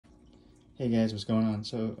Hey guys, what's going on?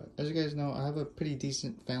 So, as you guys know, I have a pretty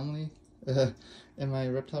decent family in my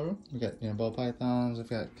reptile room. We got, ball pythons, I've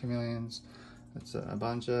got chameleons, that's a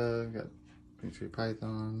bancha, we've got green tree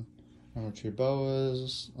python, emerald tree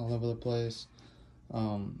boas all over the place.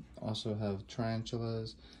 Also have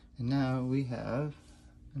tarantulas, and now we have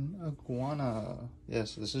an iguana.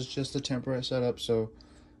 Yes, this is just a temporary setup, so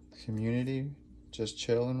the community just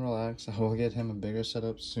chill and relax. I will get him a bigger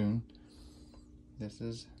setup soon. This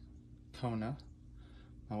is Kona.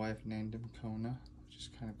 My wife named him Kona, which is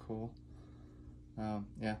kind of cool.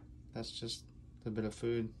 Yeah, that's just a bit of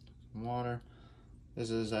food, some water.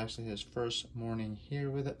 This is actually his first morning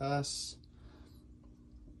here with us.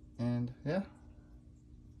 And yeah,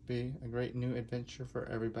 be a great new adventure for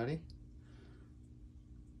everybody.